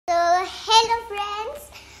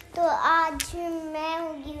तो आज मैं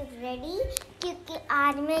होगी रेडी क्योंकि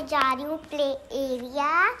आज मैं जा रही हूँ प्ले एरिया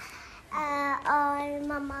और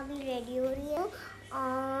मम्मा भी रेडी हो रही है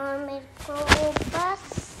और मेरे को बस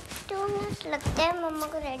 2 मिनट लगते हैं मम्मा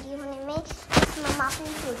को रेडी होने में। बस मम्मा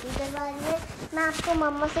अपनी छोटी करवा रही है, मैं आपको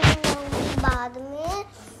मम्मा से मिलाऊंगी बाद में।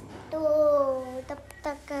 तो तब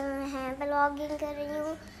तक मैं व्लॉगिंग कर रही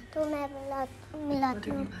हूँ, तो मैं मिलाती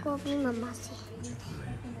हूँ आपको अपनी मम्मा से।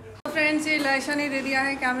 फ्रेंड्स, ये लायशा ने दे दिया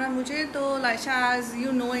है कैमरा मुझे। तो लायशा एज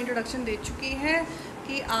यू नो इंट्रोडक्शन दे चुकी है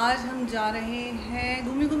कि आज हम जा रहे हैं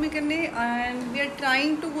घूमी करने and we are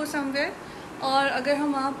trying to go somewhere. और अगर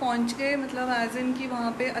हम वहाँ पहुँच गए, मतलब एज इन कि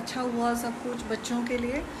वहाँ पे अच्छा हुआ सब कुछ बच्चों के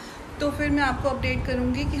लिए, तो फिर मैं आपको अपडेट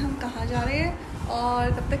करूँगी कि हम कहाँ जा रहे हैं।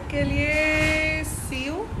 और तब तक के लिए सी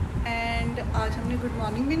यू। एंड आज हमने गुड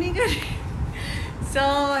मॉर्निंग भी नहीं करी। So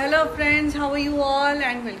hello friends, how are you all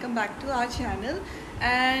and welcome back to our channel.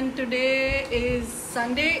 And today is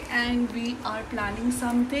Sunday and we are planning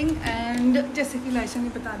something. And जैसे कि लायशा ने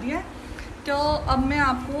बता दिया है, तो अब मैं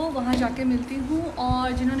आपको वहाँ जाके मिलती हूँ।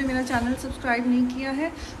 और जिन्होंने मेरा चैनल सब्सक्राइब नहीं किया है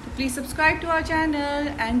तो please subscribe to our channel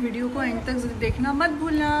and video को एंड तक देखना मत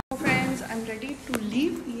भूलना। Friends, I am ready to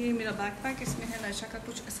leave. ये मेरा बैकपैक, इसमें है लायशा का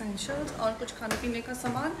कुछ एसेंशियल्स और कुछ खाने पीने का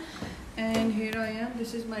सामान। And here I am,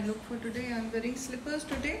 this is my look for today. I am wearing slippers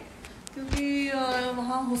today क्योंकि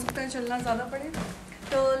वहाँ हो सकता है चलना ज़्यादा पड़े।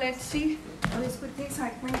 तो लेट्स सी। और इसको इतनी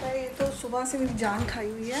एक्साइटमेंट है, ये तो सुबह से मेरी जान खाई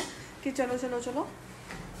हुई है कि चलो चलो चलो।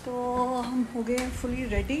 तो हम हो गए fully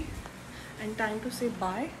ready and time to से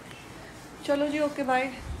बाय। चलो जी, ओके बाय।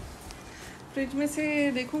 फ्रिज में से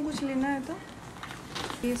देखूँ कुछ लेना है तो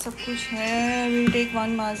ये सब कुछ है। We take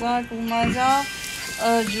 1 Maaza, 2 Maaza,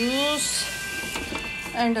 juice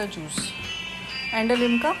and a juice and a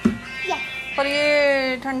Limca. पर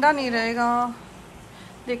ये ठंडा नहीं रहेगा,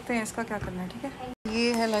 देखते हैं इसका क्या करना है। ठीक है,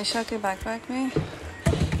 ये है लायशा के बैकपैक में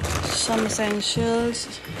सम essentials,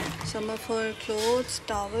 summer for clothes,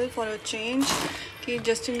 towel for a change कि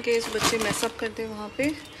जस्ट इन केस बच्चे मैसअप करते वहाँ पे।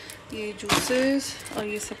 ये जूसेस और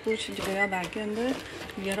ये सब कुछ गया बैग के अंदर।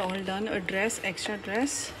 We are all done. A dress, extra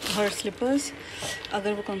dress, her slippers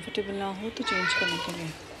अगर वो कंफर्टेबल ना हो तो चेंज करने के लिए।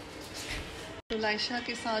 तो लायशा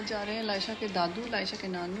के साथ जा रहे हैं लायशा के दादू, लायशा के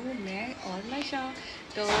नानू, मैं और लायशा।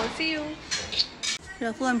 तो सी you.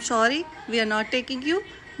 Rafoo, I am sorry we are not taking you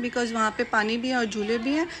because वहाँ पे पानी भी है और झूले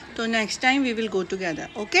भी हैं। तो next time we will go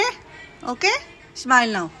together. Okay okay,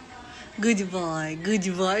 smile now. Good boy,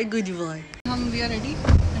 good boy, good boy. हम we are ready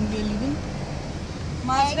and we are living.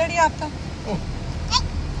 Mask ready आपका?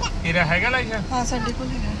 तेरा हैगा लायशा? हाँ सर, देखो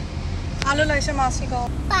ले रहा है। हेलो लायशा, मास्क लगाओ।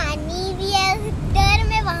 पानी भी है उधर,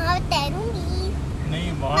 मैं वहाँ तैरूंगी।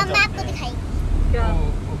 नहीं, वहाँ मैं आपको दिखाई क्या?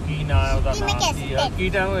 वो कीना है उधर कि मैं नाम कैसे की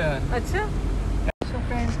कीटा हो यार। अच्छा। तो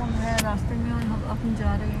फ्रेंड्स, हम हैं रास्ते में और हम अपन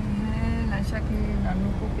जा रहे हैं लायशा के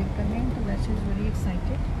नानू को पिक करने। तो लायशा इज़ वेरी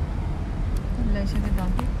एक्साइटेड। लायशा के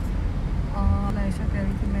दादी और लायशा कह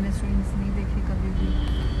रही थी मैंने स्विंग्स नहीं देखी कभी भी,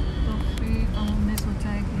 तो फिर हमने सोचा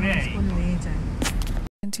है कि हम इसको ले जाएं।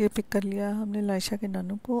 ये पिक कर लिया हमने लायशा के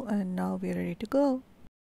नानू को and now we are ready to go.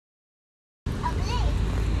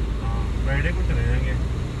 Friday को चले जाएंगे,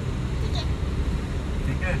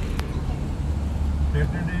 ठीक है?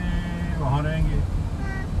 सैटरडे वहाँ रहेंगे,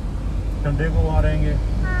 संडे को वहाँ रहेंगे,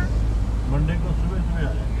 मंडे को सुबह आ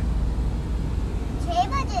जाएंगे। 6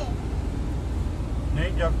 बजे?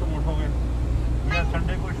 नहीं, जब तुम उठोगे। या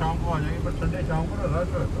संडे को शाम को आ जाएंगे, पर संडे शाम को ना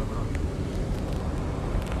रश रहता है बड़ा।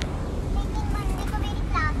 लेकिन मंडे को मेरी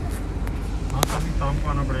क्लास है। हाँ, तभी शाम को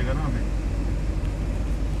आना पड़ेगा ना हमें।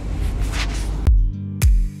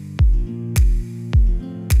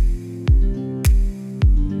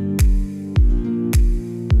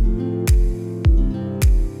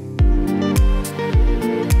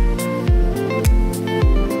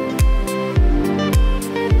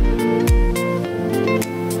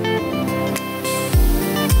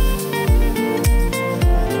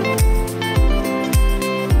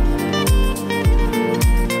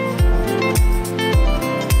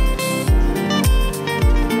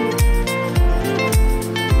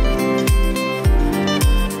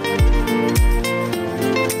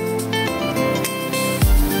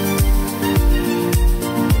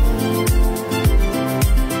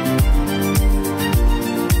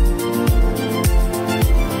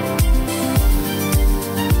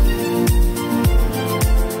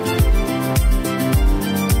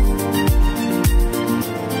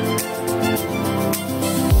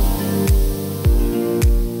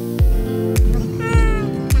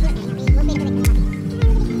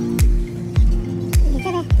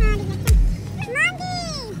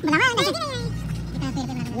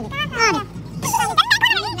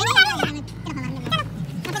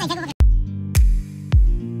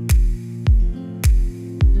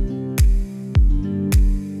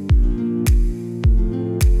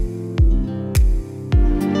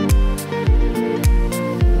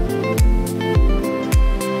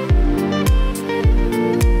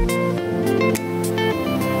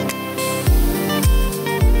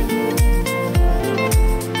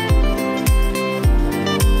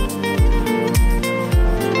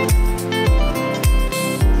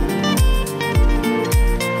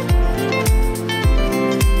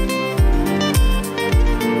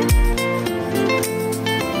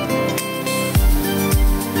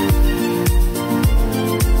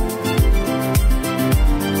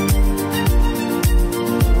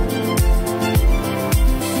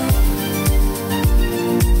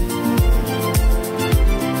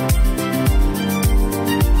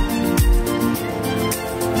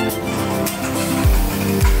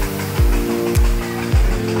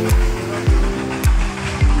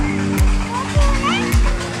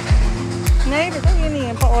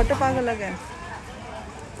 है, पर वाटर पार्क अलग है।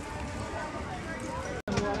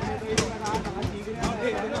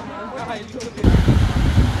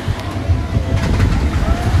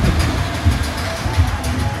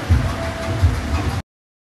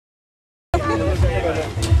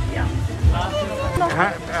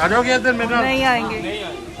 आ जाओगे इधर मेरे साथ? नहीं आएंगे।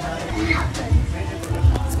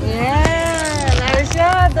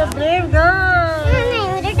 Laisha the brave girl. नहीं,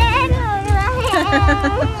 मुझे डर हो रहा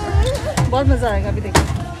है। बहुत मजा आएगा अभी देखो।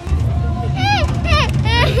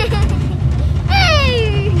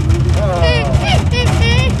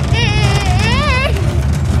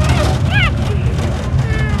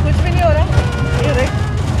 कुछ भी नहीं हो रहा, ये देख।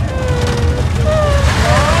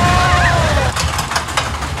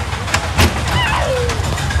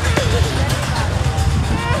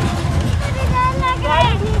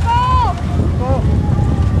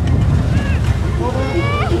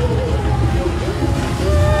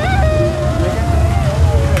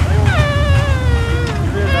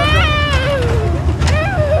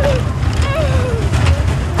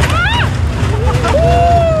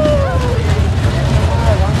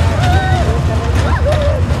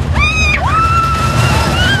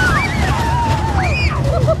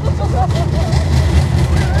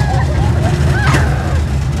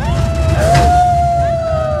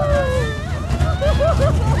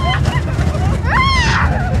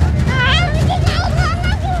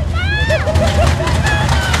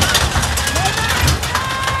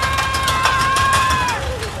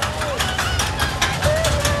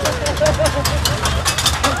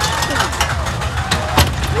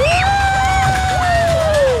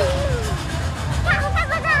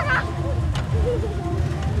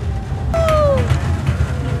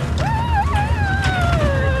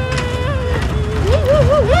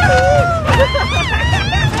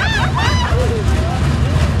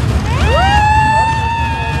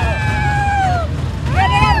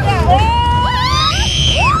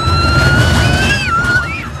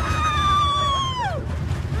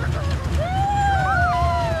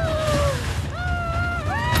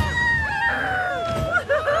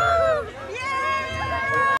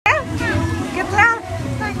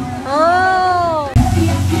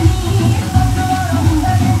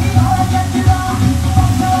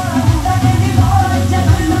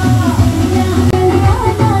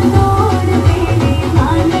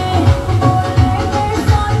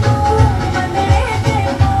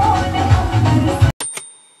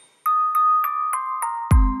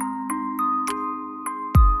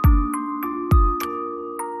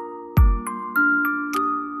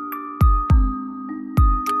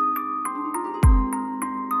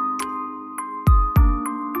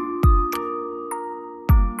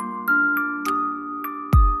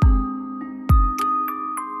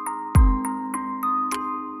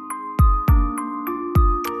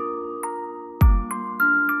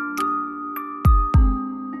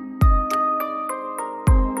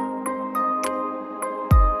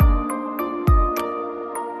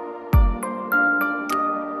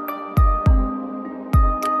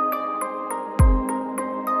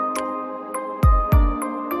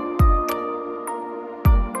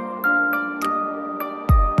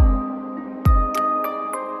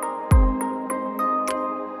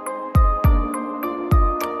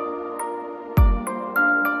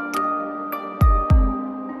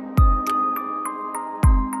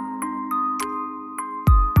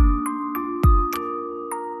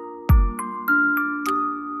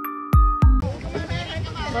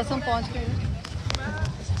 बस हम पहुंच गए।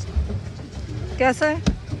 कैसा है?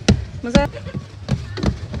 मजा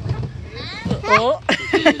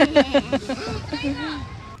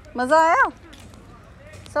मजा आया?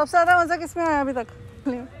 सबसे ज्यादा मजा किसमें आया अभी तक?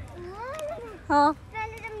 हाँ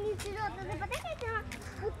पहले जब नीचे जाते थे पता है क्या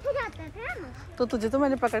उठ जाते थे ना, तो तुझे तो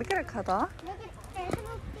मैंने पकड़ के रखा था। लेकिन ऐसे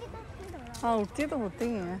में उठती तो हाँ उठती तो होते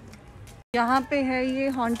ही हैं। यहाँ पे है ये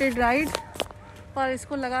हॉन्टेड राइड, पर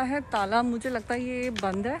इसको लगा है ताला। मुझे लगता है ये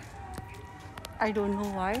बंद है। I don't know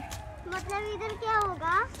why. मतलब इधर क्या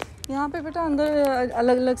होगा? यहाँ पे बेटा अंदर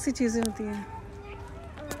अलग अलग सी चीज़ें होती हैं।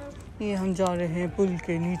 ये हम जा रहे हैं पुल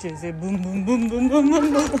के नीचे से। बुम बुम बुम बुम बुम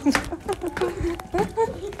बुम बुम।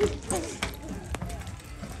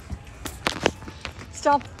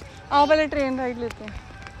 स्टॉप। आओ पहले ट्रेन राइड लेते हैं।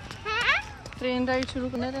 ट्रेन राइड शुरू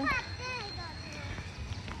करने रहे।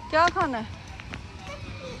 क्या खाना है?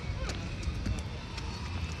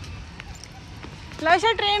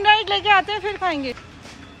 लाइशा ट्रेन राइड लेके आते हैं फिर खाएंगे।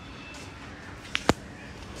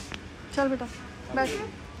 चल बेटा बैठ,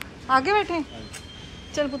 आगे बैठे।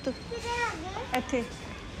 चल पुत्र इथे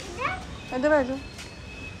इधर बैठ जाओ।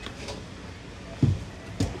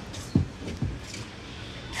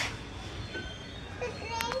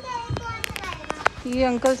 ये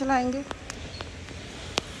अंकल चलाएंगे।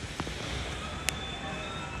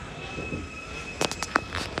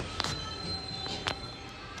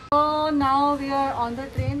 Now we are on the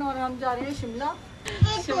train और हम जा रहे हैं शिमला।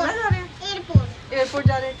 शिमला जा रहे हैं, एयरपोर्ट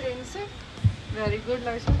जा रहे हैं ट्रेन से। Very good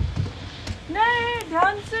Laisha. नहीं,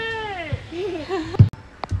 ध्यान से।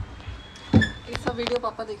 ये सब वीडियो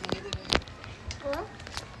पापा देखेंगे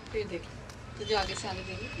फिर देख, तुझे आगे से आने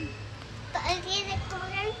देंगे।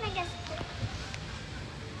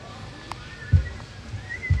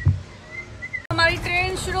 हमारी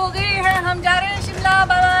ट्रेन शुरू हो गई है, हम जा रहे हैं शिमला।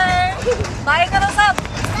 बाय बाय, बाय करो सब।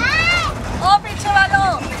 ओ पीछे वालों,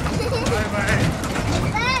 बाय बाय।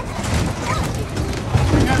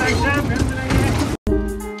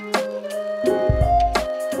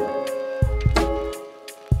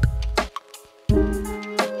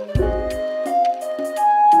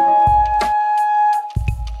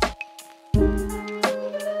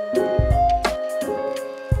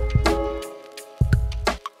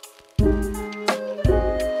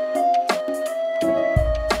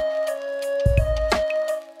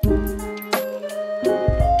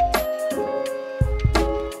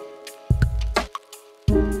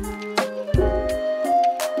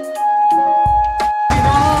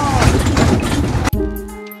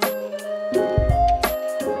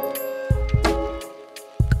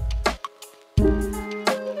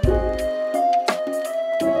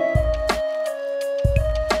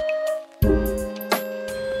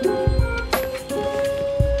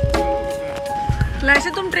 लाइशा,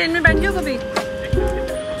 तुम ट्रेन में बैठी हो कभी?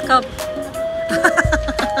 कब?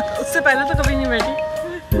 उससे पहले तो कभी नहीं बैठी।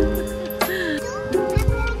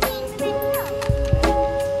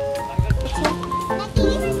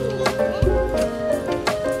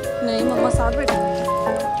 नहीं, मम्मा साथ बैठी।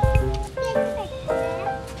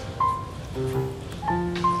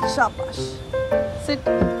 शाबाश, सिट,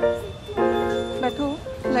 बैठो,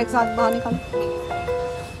 लेग्स हाथ बाहर निकालो।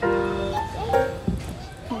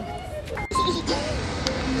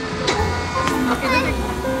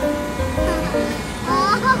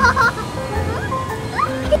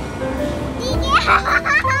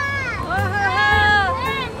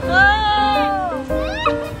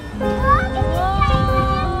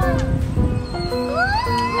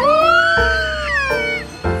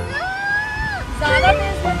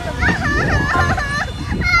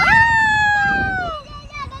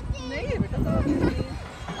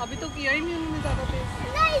 अभी तो किया ही नहीं उन्होंने ज्यादा तेज।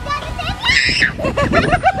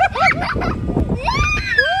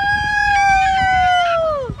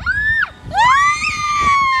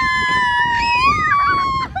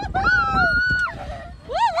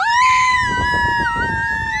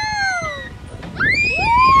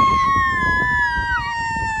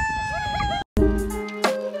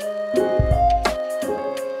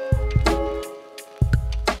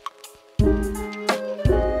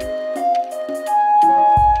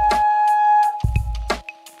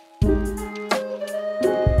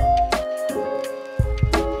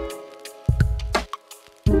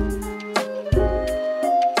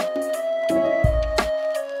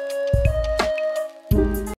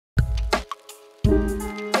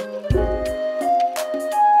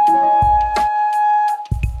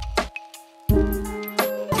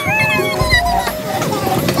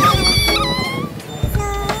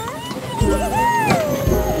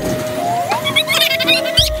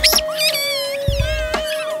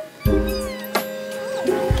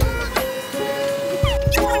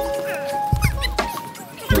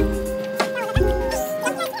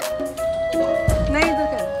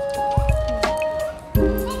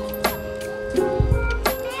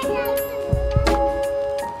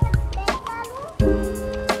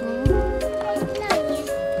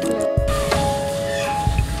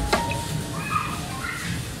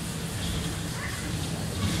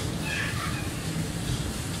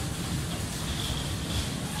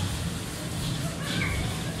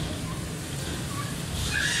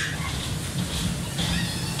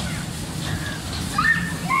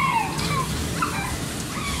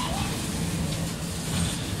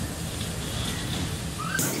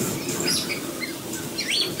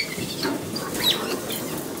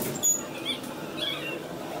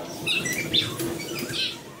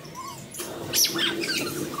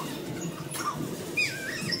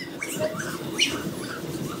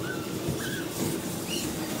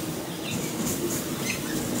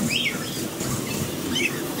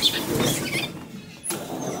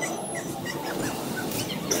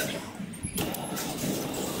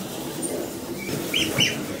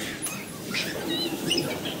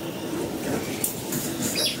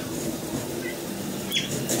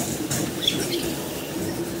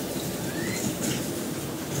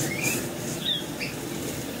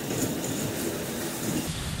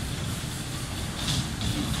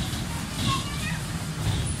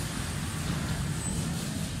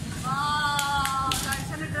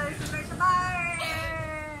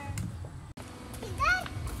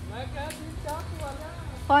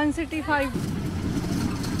 फनसिटी 5।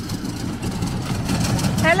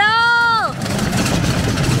 हेलो,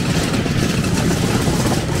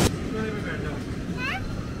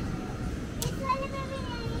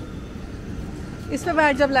 इस पे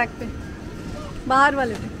बैठ जा, ब्लैक पे, बाहर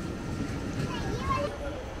वाले पे।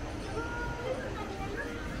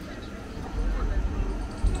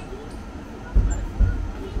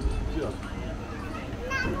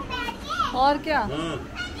 और क्या?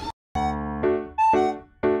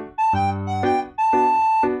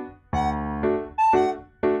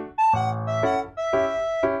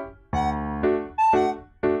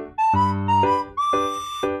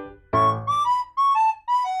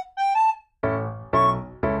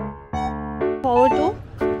 फॉरवर्ड टू,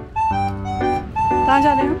 कहाँ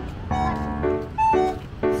जा रहे हैं हम?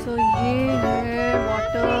 सो ये है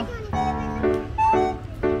वाटर।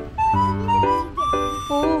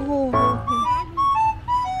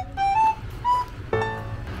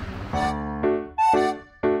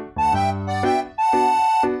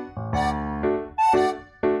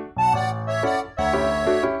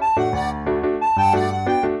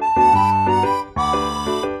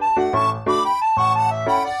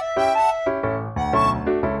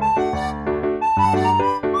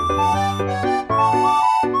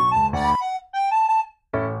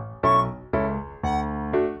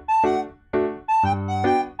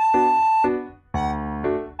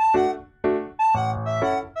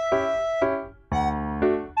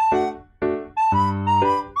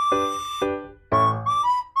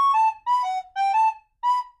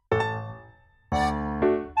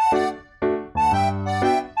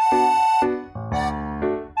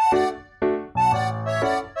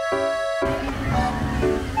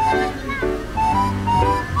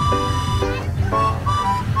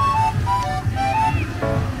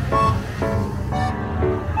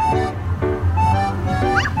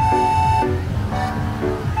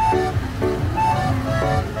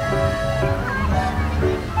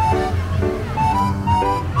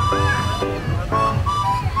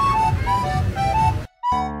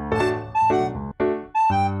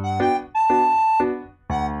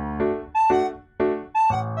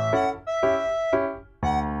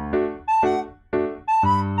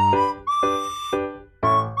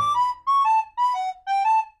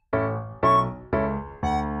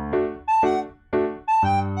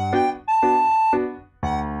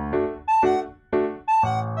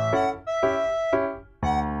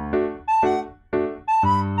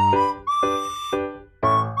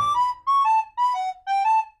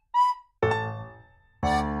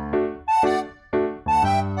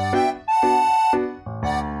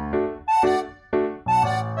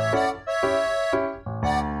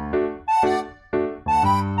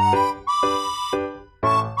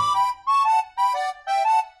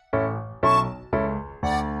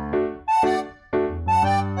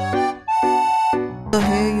 हो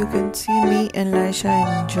है, you can see me and Laisha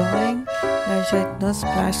enjoying. Laisha इतना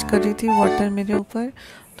स्प्लैश कर रही थी वाटर मेरे ऊपर,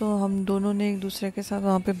 तो हम दोनों ने एक दूसरे के साथ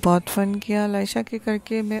वहाँ पे बहुत फन किया। लाइशा के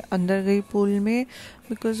करके मैं अंदर गई पूल में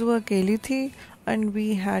बिकॉज वो अकेली थी and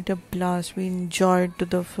we had a blast, we enjoyed to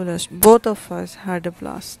the fullest, both of us had a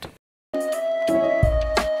blast.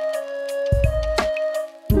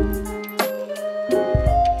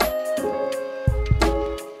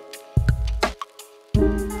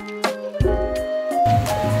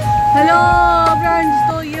 Hello friends,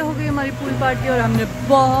 तो ये हो गई हमारी पूल पार्टी और हमने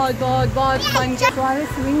बहुत बहुत बहुत फन किया। सारे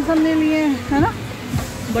स्विंग्स हमने लिए है ना,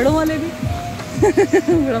 बड़ों वाले भी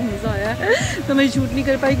बड़ा मज़ा आया है। तो मैं शूट नहीं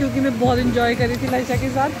कर पाई क्योंकि मैं बहुत इंजॉय कर रही थी लाइशा के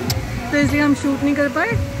साथ, तो इसलिए हम शूट नहीं कर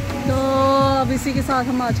पाए। तो अब इसी के साथ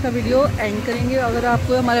हम आज का वीडियो एंड करेंगे। अगर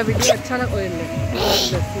आपको हमारा वीडियो अच्छा लगा,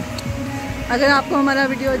 अगर आपको हमारा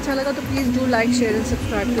वीडियो अच्छा लगा तो please do like, share and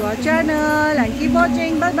subscribe to our channel and keep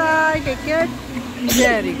watching. Bye bye, take care,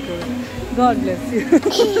 very good, God bless you.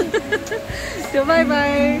 तो बाय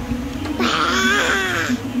बाय।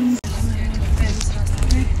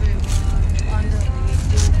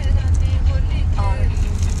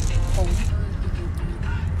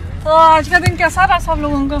 तो आज का दिन कैसा रहा सब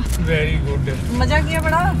लोगों का? वेरी गुड, मजा किया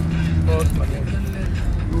बड़ा, बहुत मजा।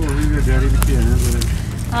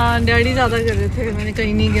 हाँ, डैडी ज़्यादा कर रहे थे, मैंने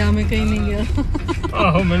कहीं नहीं गया, मैं कहीं नहीं गया।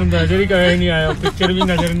 आहो, मैंने नजर ही कहीं नहीं आया, पिक्चर भी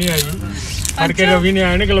नजर नहीं आई। हर के रवि ने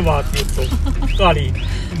आया निकलवाती तो काली।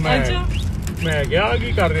 मैं गया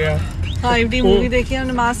की कर रहा। 5D मूवी देखी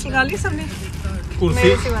हमने, मास्क लगा ली सबने,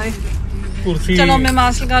 कुर्सी सिवाय। कुर्सी। चलो मैं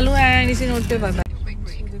मास्क लगा लूँ एंड इसी नोट पे बाय बाय।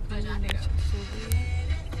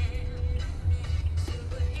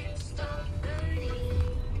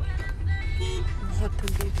 बहुत